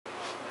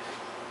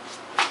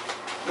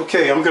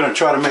Okay, I'm going to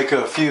try to make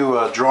a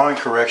few drawing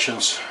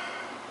corrections,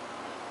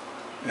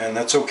 and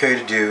that's okay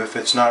to do. If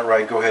it's not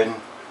right, go ahead and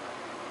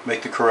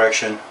make the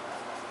correction.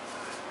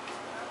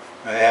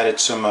 I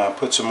added some,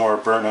 put some more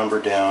burnt umber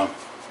down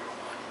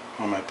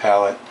on my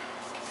palette.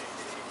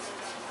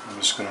 I'm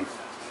just going to,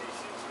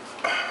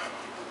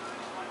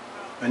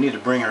 I need to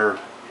bring her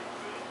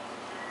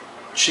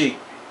cheek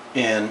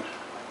in.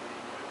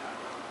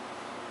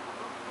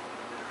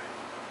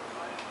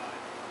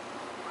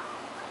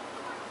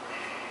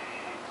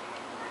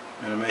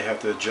 And I may have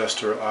to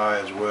adjust her eye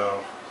as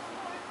well.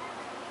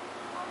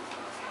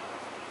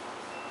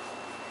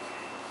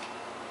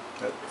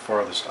 That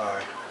farthest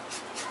eye.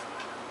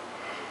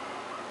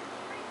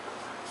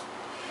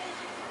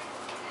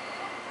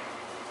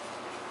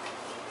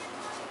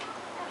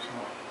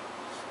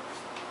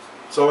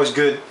 It's always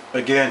good,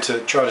 again,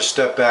 to try to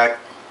step back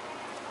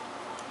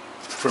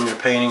from your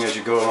painting as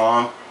you go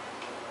along,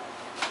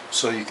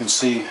 so you can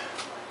see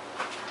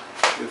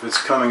if it's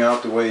coming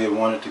out the way you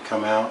want it to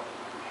come out.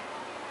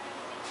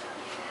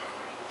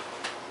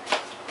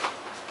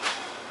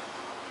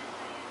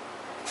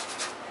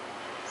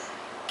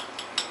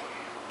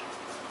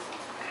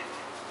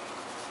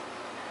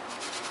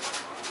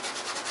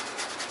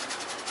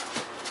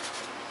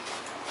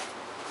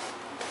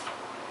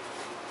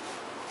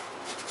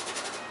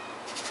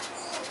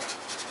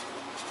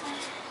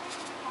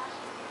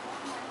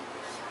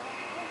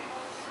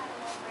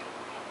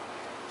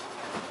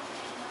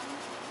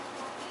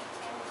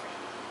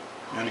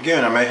 And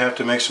again, I may have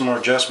to make some more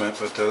adjustment,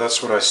 but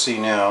that's what I see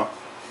now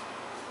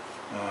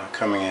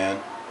coming in.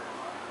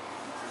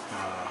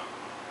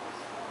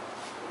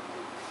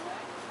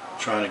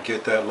 Trying to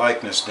get that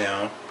likeness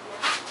down.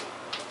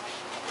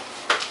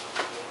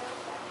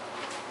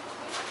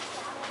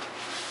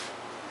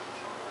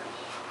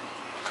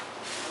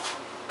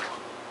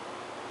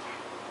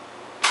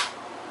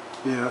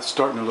 Yeah, it's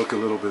starting to look a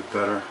little bit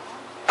better.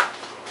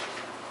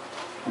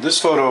 This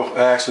photo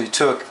I actually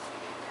took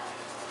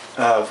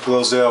of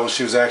GloZell when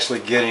she was actually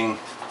getting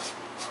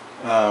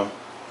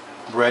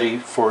ready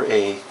for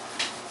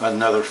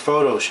another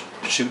photo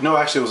shoot. No,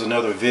 actually it was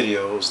another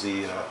video. It was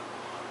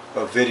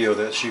a video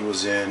that she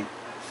was in,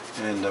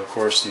 and of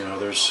course, you know,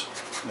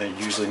 they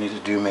usually need to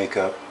do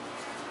makeup,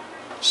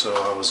 so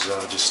I was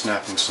just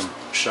snapping some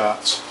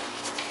shots,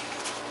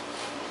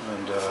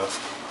 and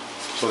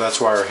so that's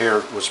why her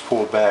hair was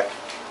pulled back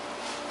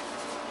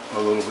a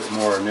little bit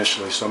more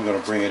initially, so I'm going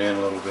to bring it in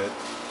a little bit.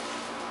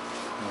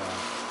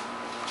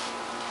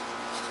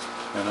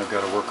 And I've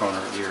got to work on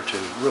her ear too.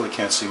 Really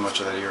can't see much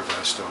of that ear, but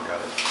I still got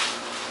it.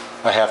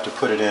 I have to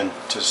put it in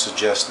to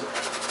suggest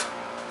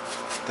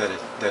that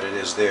it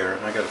is there.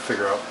 And I got to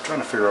figure out, I'm trying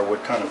to figure out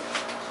what kind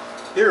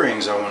of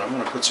earrings I want. I'm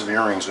going to put some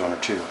earrings on her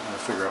too. I'm going to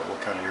figure out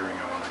what kind of earring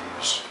I want to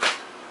use.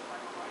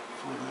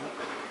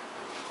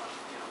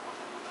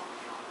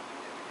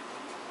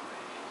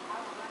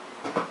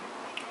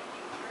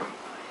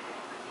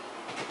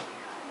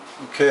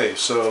 Okay,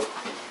 so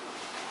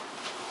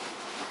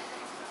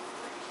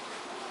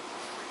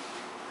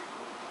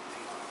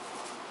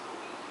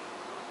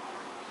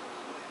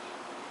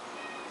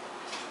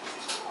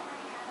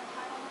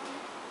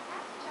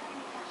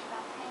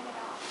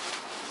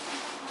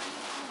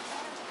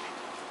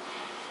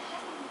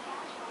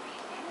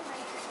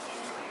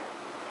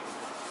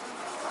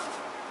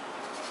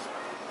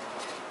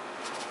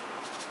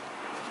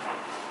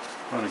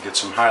I'm going to get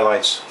some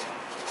highlights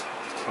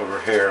of her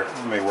hair.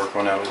 I may work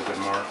on that a little bit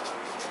more.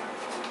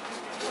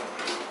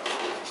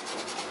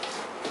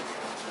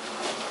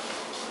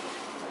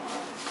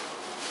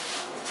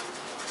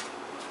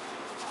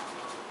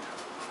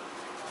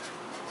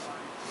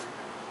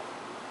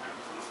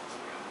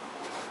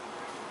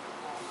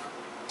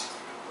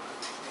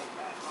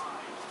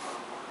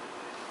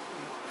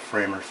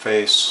 Frame her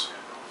face.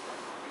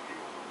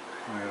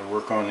 I'm going to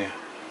work on the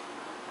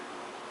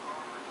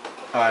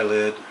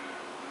eyelid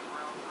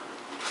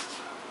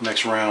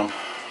next round.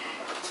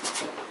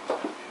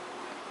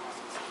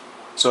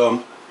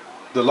 So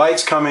the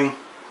light's coming.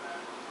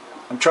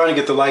 I'm trying to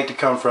get the light to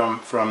come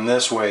from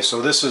this way.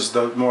 So this is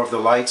the more of the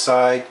light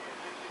side,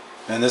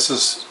 and this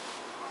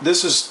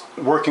is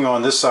working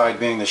on this side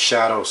being the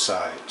shadow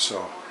side.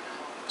 So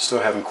still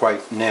haven't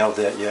quite nailed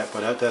that yet,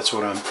 but that's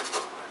what I'm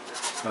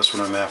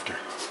after.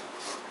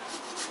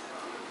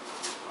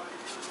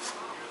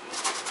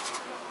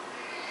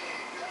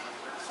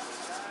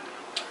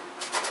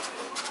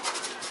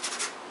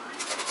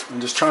 I'm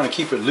just trying to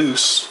keep it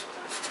loose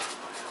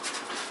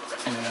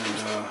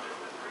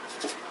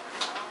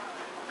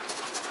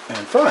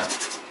and fun.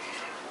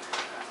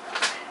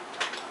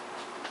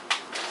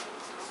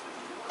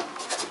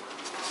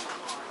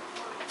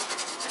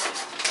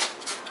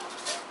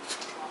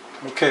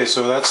 Okay,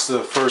 so that's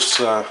the first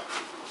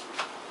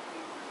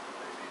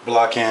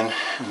block in,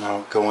 and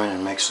I'll go in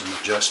and make some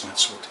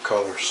adjustments with the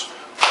colors.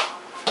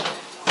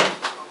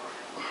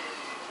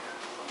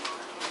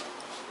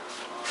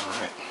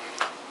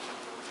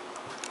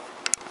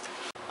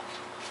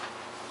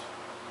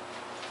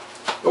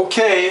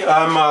 Okay,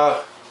 I'm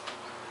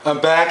I'm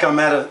back.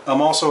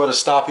 I'm also at a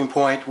stopping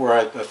point where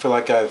I feel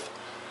like I've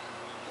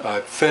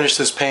finished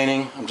this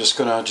painting. I'm just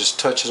gonna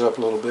touch it up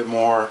a little bit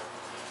more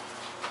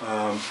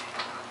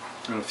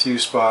in a few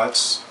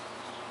spots,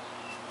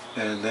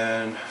 and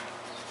then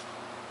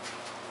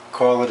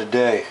call it a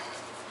day.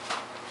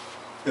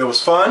 It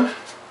was fun.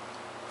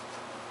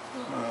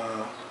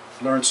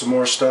 Learned some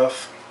more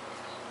stuff,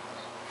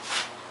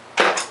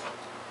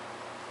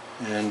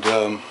 and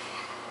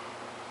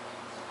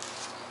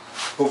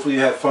hopefully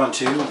you had fun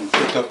too and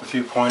picked up a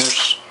few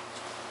pointers.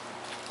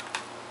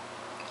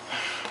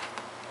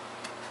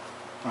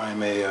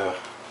 I'm a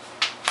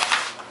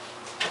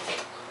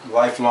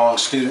lifelong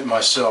student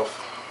myself.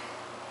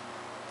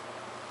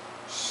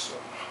 So.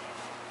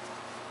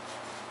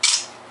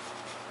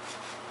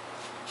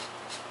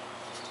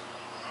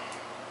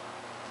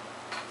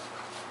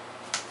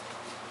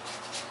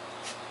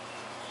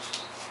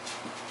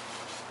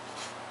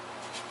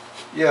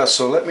 Yeah,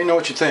 so let me know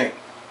what you think.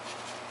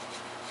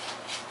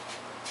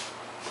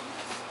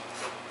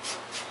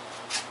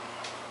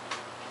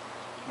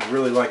 I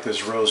really like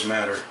this rose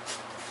madder.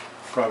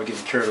 Probably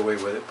getting carried away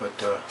with it, but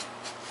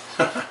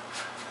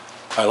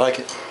I like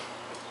it.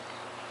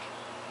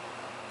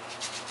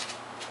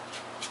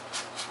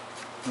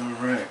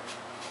 Alright.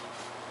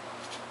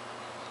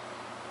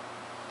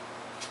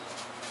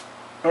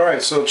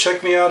 Alright, so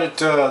check me out at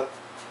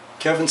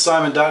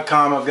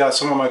kevinsimon.com. I've got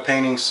some of my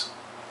paintings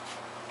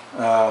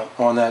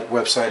on that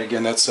website.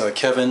 Again, that's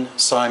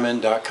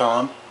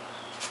kevinsimon.com.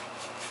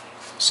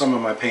 Some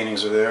of my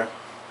paintings are there.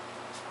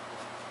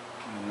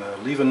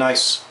 And leave a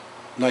nice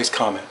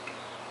comment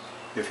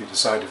if you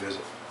decide to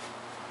visit.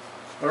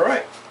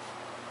 Alright.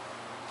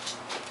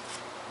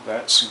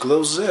 That's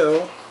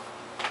GloZell.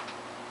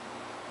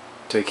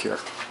 Take care.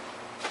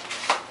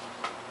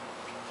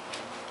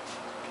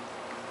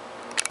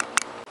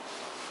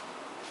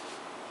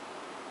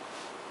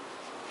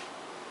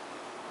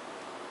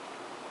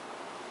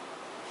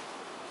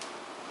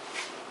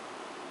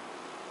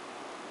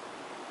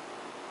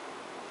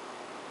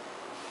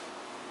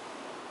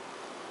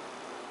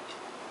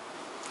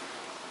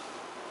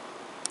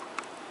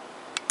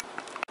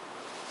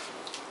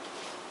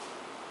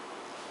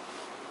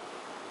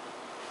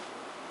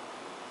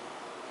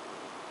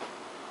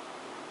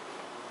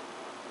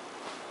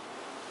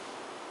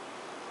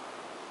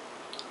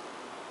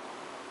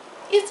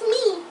 It's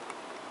me.